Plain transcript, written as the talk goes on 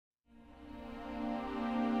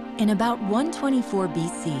In about 124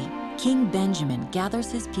 BC, King Benjamin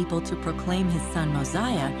gathers his people to proclaim his son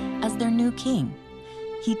Mosiah as their new king.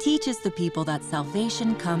 He teaches the people that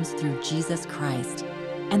salvation comes through Jesus Christ,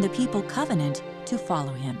 and the people covenant to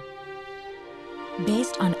follow him.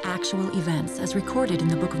 Based on actual events as recorded in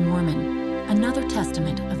the Book of Mormon, another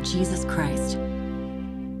testament of Jesus Christ.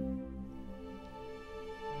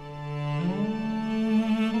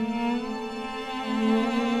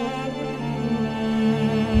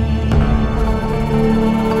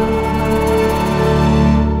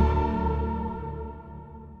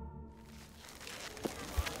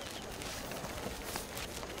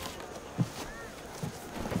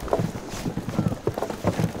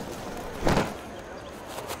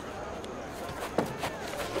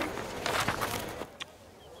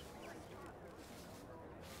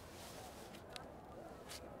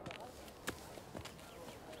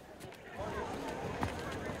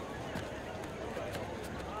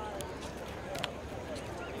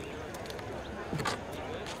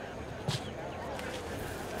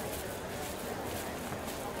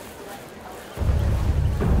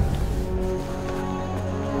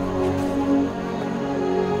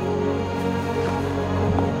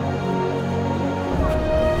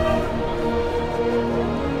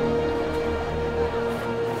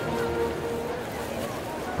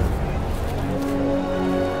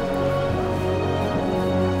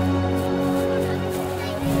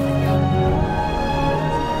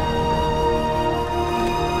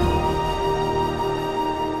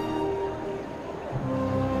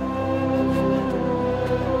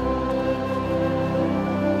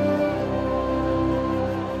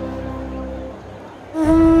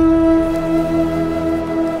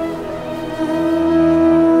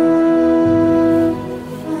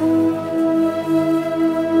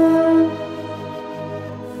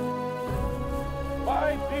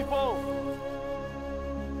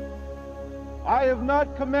 I have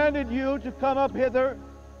not commanded you to come up hither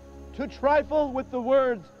to trifle with the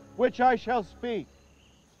words which I shall speak,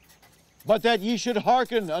 but that ye should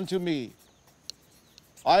hearken unto me.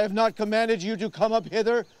 I have not commanded you to come up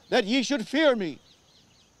hither that ye should fear me,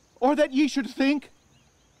 or that ye should think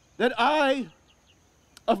that I,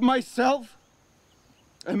 of myself,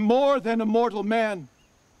 am more than a mortal man.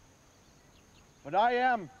 But I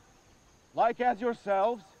am, like as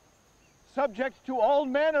yourselves, subject to all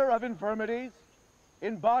manner of infirmities,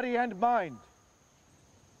 in body and mind.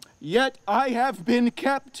 Yet I have been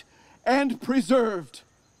kept and preserved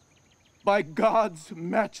by God's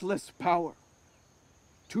matchless power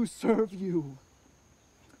to serve you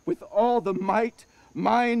with all the might,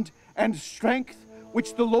 mind, and strength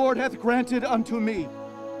which the Lord hath granted unto me.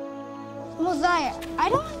 Mosiah, I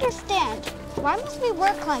don't understand. Why must we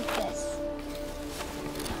work like this?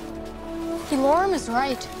 Elorum is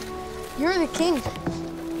right. You're the king.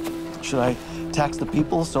 Should I tax the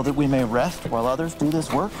people so that we may rest while others do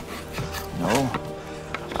this work? No.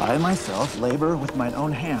 I myself labor with mine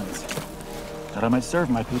own hands, that I might serve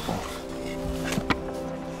my people.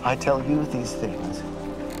 I tell you these things,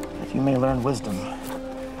 that you may learn wisdom,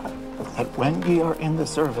 that when ye are in the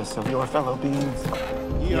service of your fellow beings,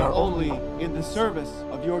 ye are only in the service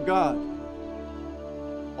of your God.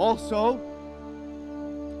 Also,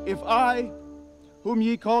 if I, whom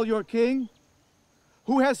ye call your king,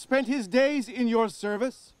 who has spent his days in your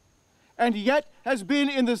service, and yet has been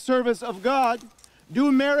in the service of God,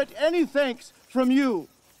 do merit any thanks from you,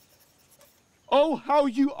 oh, how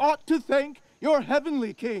you ought to thank your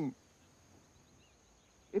heavenly King.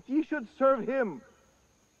 If ye should serve him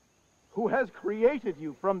who has created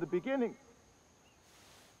you from the beginning,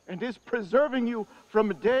 and is preserving you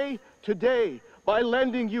from day to day by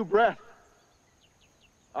lending you breath,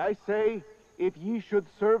 I say, if ye should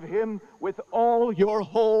serve him with all your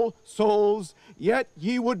whole souls, yet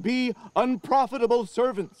ye would be unprofitable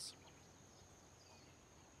servants.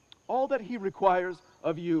 All that he requires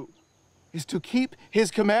of you is to keep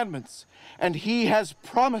his commandments, and he has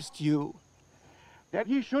promised you that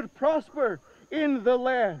ye should prosper in the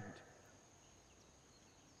land.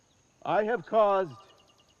 I have caused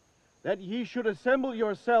that ye should assemble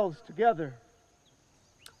yourselves together,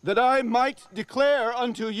 that I might declare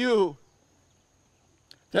unto you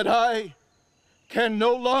that I can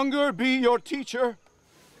no longer be your teacher,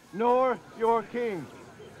 nor your king.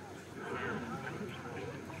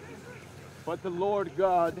 But the Lord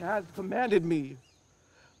God has commanded me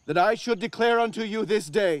that I should declare unto you this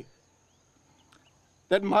day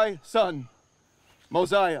that my son,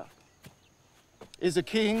 Mosiah, is a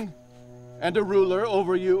king and a ruler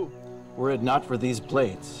over you. Were it not for these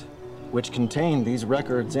plates, which contain these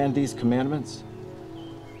records and these commandments,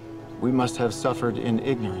 we must have suffered in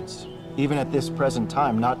ignorance even at this present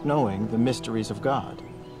time, not knowing the mysteries of God.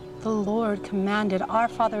 The Lord commanded our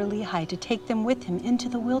father Lehi to take them with him into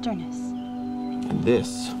the wilderness. And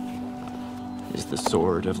this is the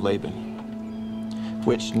sword of Laban,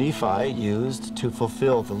 which Nephi used to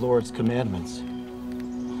fulfill the Lord's commandments.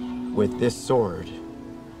 With this sword,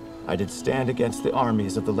 I did stand against the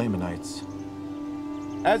armies of the Lamanites.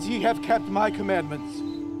 As ye have kept my commandments,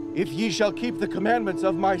 if ye shall keep the commandments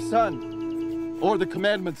of my son, or the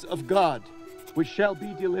commandments of God, which shall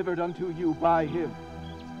be delivered unto you by him,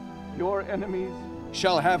 your enemies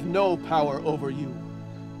shall have no power over you.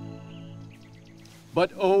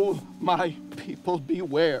 But, O my people,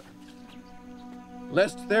 beware,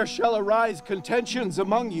 lest there shall arise contentions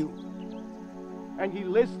among you, and ye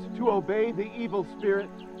list to obey the evil spirit.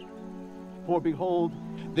 For behold,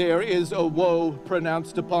 there is a woe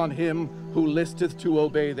pronounced upon him who listeth to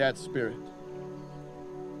obey that spirit.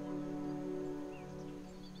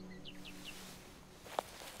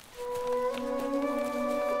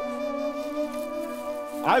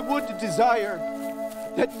 I would desire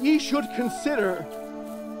that ye should consider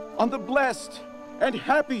on the blessed and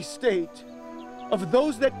happy state of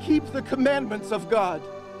those that keep the commandments of God.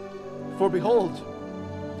 For behold,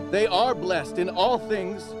 they are blessed in all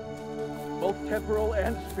things, both temporal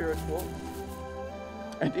and spiritual.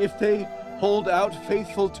 And if they hold out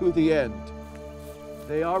faithful to the end,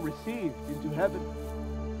 they are received into heaven,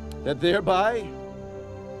 that thereby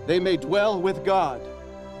they may dwell with God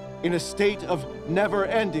in a state of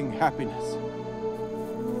never-ending happiness.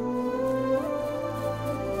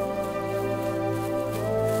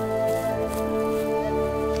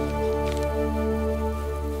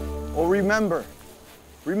 Oh,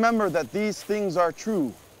 remember that these things are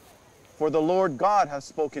true, for the Lord God has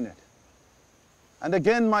spoken it. And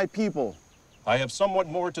again, my people, I have somewhat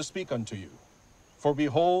more to speak unto you. For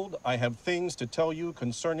behold, I have things to tell you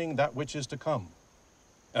concerning that which is to come.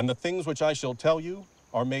 And the things which I shall tell you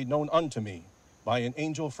are made known unto me by an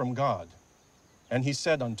angel from God. And he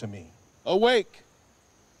said unto me, Awake,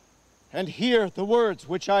 and hear the words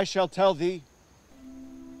which I shall tell thee.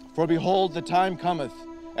 For behold, the time cometh,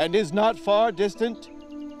 and is not far distant,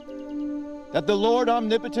 that the Lord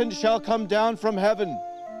omnipotent shall come down from heaven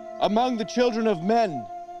among the children of men,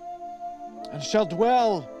 and shall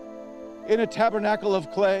dwell in a tabernacle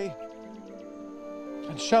of clay,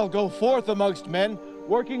 and shall go forth amongst men,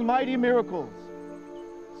 working mighty miracles,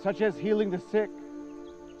 such as healing the sick,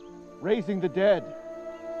 raising the dead,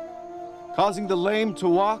 causing the lame to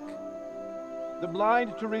walk, the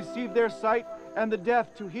blind to receive their sight, and the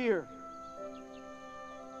deaf to hear.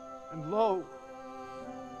 And lo,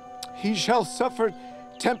 he shall suffer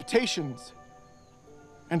temptations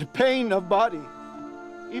and pain of body,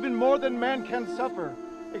 even more than man can suffer,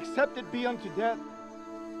 except it be unto death.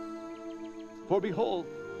 For behold,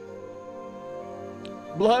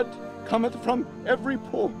 blood cometh from every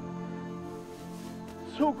pore.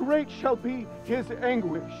 So great shall be his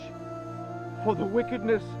anguish for the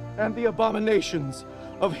wickedness and the abominations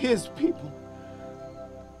of his people.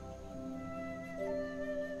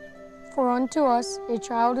 For unto us a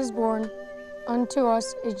child is born, unto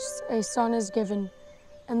us a son is given,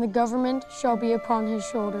 and the government shall be upon his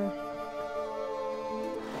shoulder.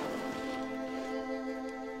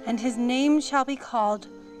 And his name shall be called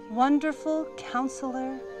Wonderful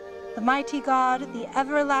Counselor, the Mighty God, the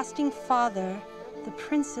Everlasting Father, the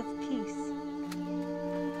Prince of Peace.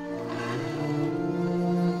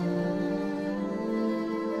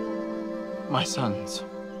 My sons,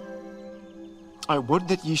 I would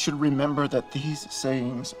that ye should remember that these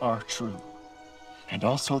sayings are true, and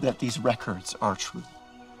also that these records are true.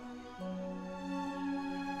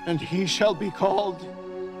 And he shall be called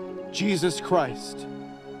Jesus Christ,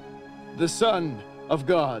 the Son of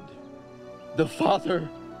God, the Father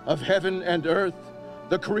of heaven and earth,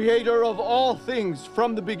 the Creator of all things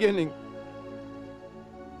from the beginning.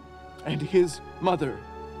 And his mother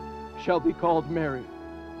shall be called Mary.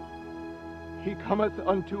 He cometh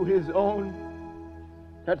unto his own,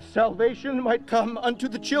 that salvation might come unto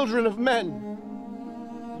the children of men,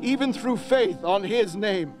 even through faith on his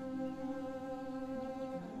name.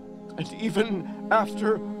 And even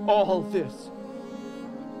after all this,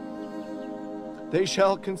 they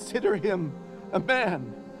shall consider him a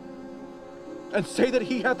man, and say that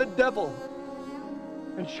he hath a devil,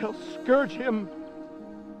 and shall scourge him,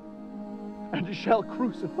 and shall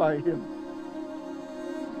crucify him.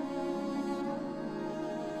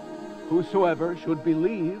 Whosoever should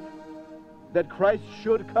believe that Christ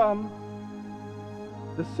should come,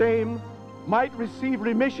 the same might receive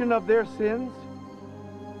remission of their sins,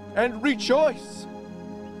 and rejoice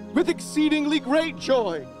with exceedingly great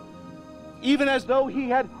joy even as though he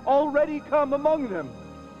had already come among them.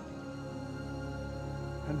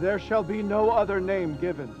 And there shall be no other name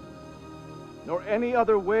given, nor any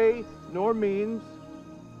other way nor means,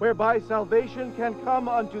 whereby salvation can come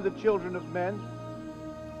unto the children of men,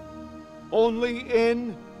 only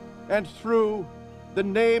in and through the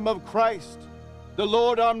name of Christ, the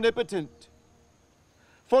Lord omnipotent.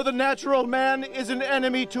 For the natural man is an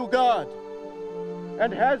enemy to God,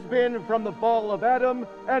 and has been from the fall of Adam,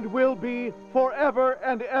 and will be forever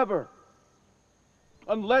and ever,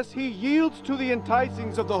 unless he yields to the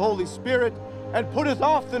enticings of the Holy Spirit, and putteth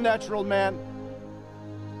off the natural man,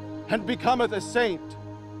 and becometh a saint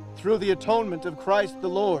through the atonement of Christ the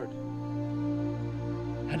Lord,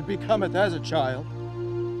 and becometh as a child,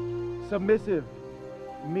 submissive,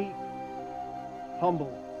 meek,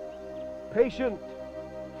 humble, patient,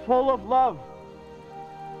 full of love,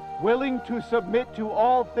 willing to submit to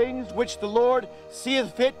all things which the Lord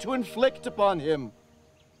seeth fit to inflict upon him,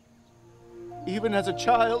 even as a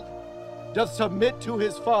child doth submit to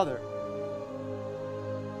his father.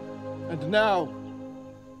 And now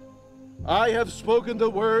I have spoken the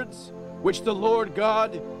words which the Lord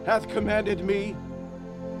God hath commanded me,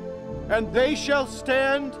 and they shall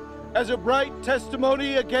stand as a bright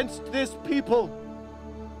testimony against this people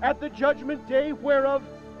at the judgment day, whereof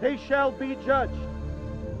they shall be judged,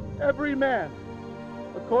 every man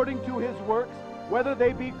according to his works, whether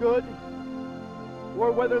they be good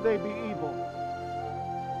or whether they be evil.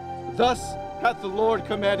 Thus hath the Lord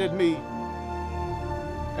commanded me.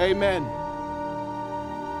 Amen.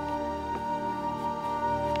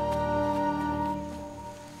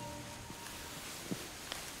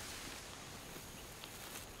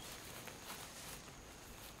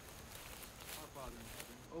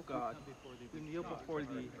 O God, we kneel before thee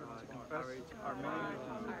to confess our many.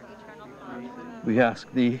 We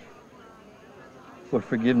ask thee for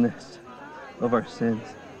forgiveness of our sins.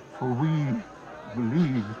 For we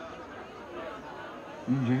believe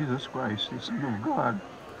in Jesus Christ, the Son of God.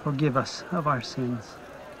 Forgive us of our sins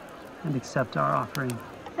and accept our offering.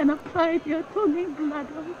 And apply the atoning blood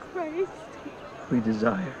of Christ, We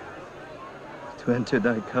desire to enter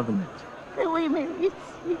thy covenant. that we may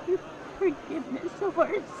receive forgiveness of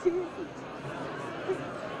our sins.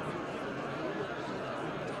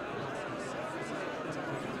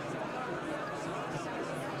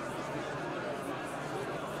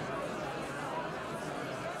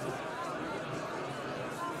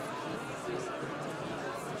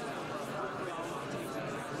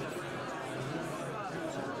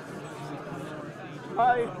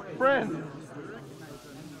 My friends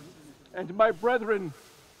and my brethren,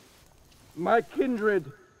 my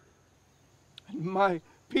kindred and my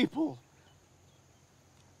people,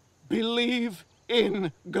 believe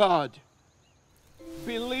in God.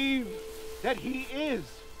 Believe that He is,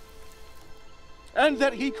 and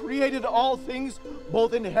that He created all things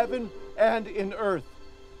both in heaven and in earth.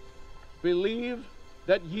 Believe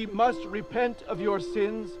that ye must repent of your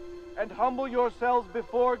sins and humble yourselves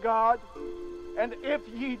before God, and if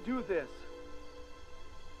ye do this,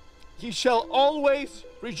 ye shall always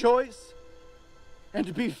rejoice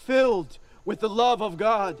and be filled with the love of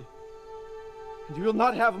God. And you will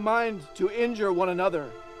not have mind to injure one another,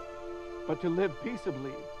 but to live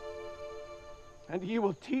peaceably. And ye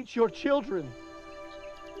will teach your children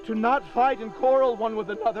to not fight and quarrel one with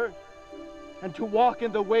another, and to walk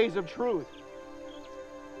in the ways of truth,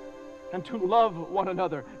 and to love one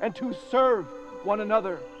another, and to serve one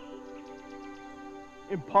another.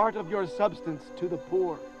 Impart of your substance to the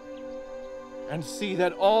poor, and see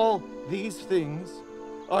that all these things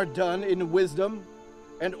are done in wisdom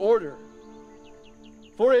and order.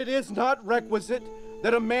 For it is not requisite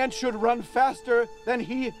that a man should run faster than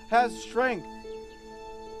he has strength.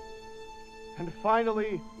 And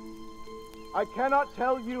finally, I cannot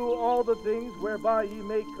tell you all the things whereby ye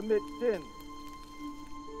may commit sin.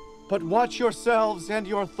 But watch yourselves and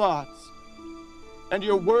your thoughts, and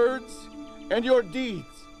your words, and your deeds,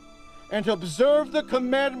 and observe the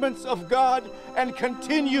commandments of God, and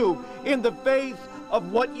continue in the faith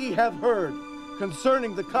of what ye have heard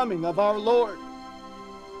concerning the coming of our Lord,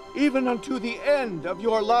 even unto the end of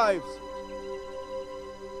your lives.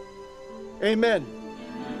 Amen.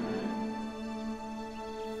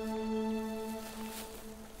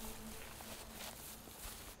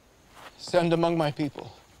 Send among my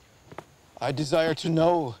people. I desire to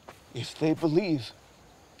know if they believe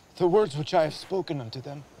the words which I have spoken unto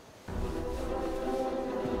them.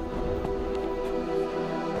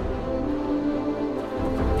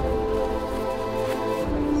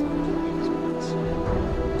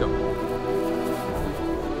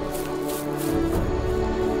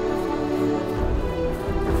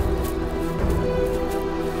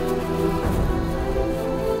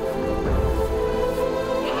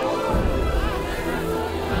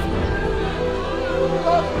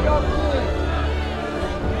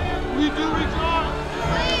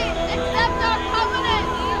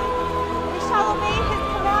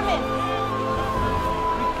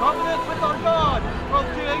 covenant with our God, O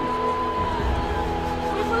King.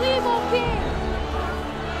 We believe, O King.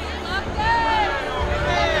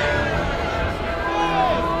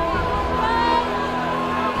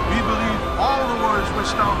 We believe all the words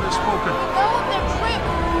which thou hast spoken. All of their trip.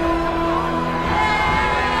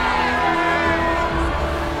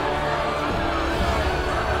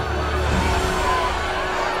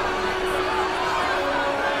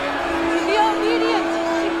 To be obedient to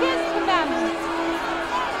his commandments.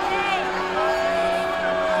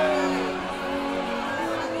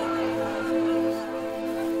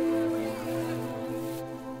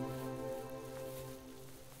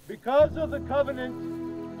 Because of the covenant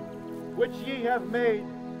which ye have made,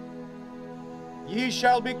 ye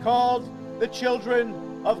shall be called the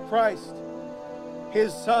children of Christ,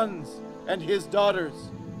 his sons and his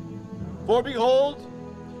daughters. For behold,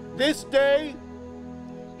 this day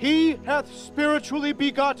he hath spiritually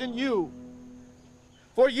begotten you.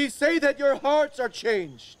 For ye say that your hearts are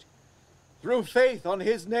changed through faith on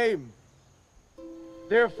his name.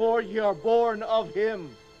 Therefore ye are born of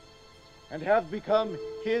him, and have become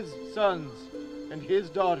his sons and his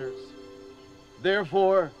daughters.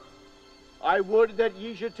 Therefore, I would that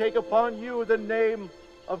ye should take upon you the name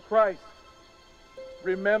of Christ.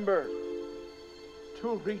 Remember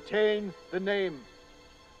to retain the name,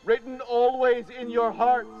 written always in your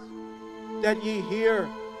hearts, that ye hear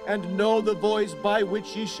and know the voice by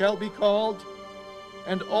which ye shall be called,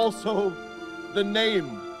 and also the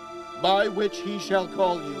name by which he shall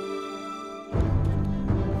call you.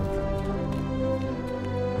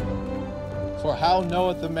 For how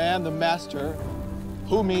knoweth the man the master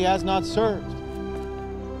whom he has not served,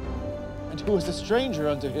 and who is a stranger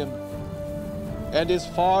unto him, and is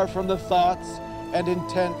far from the thoughts and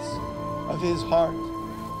intents of his heart?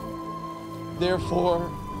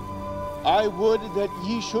 Therefore, I would that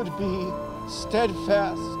ye should be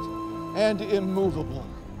steadfast and immovable,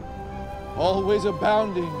 always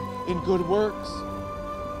abounding in good works,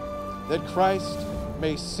 that Christ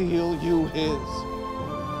may seal you his.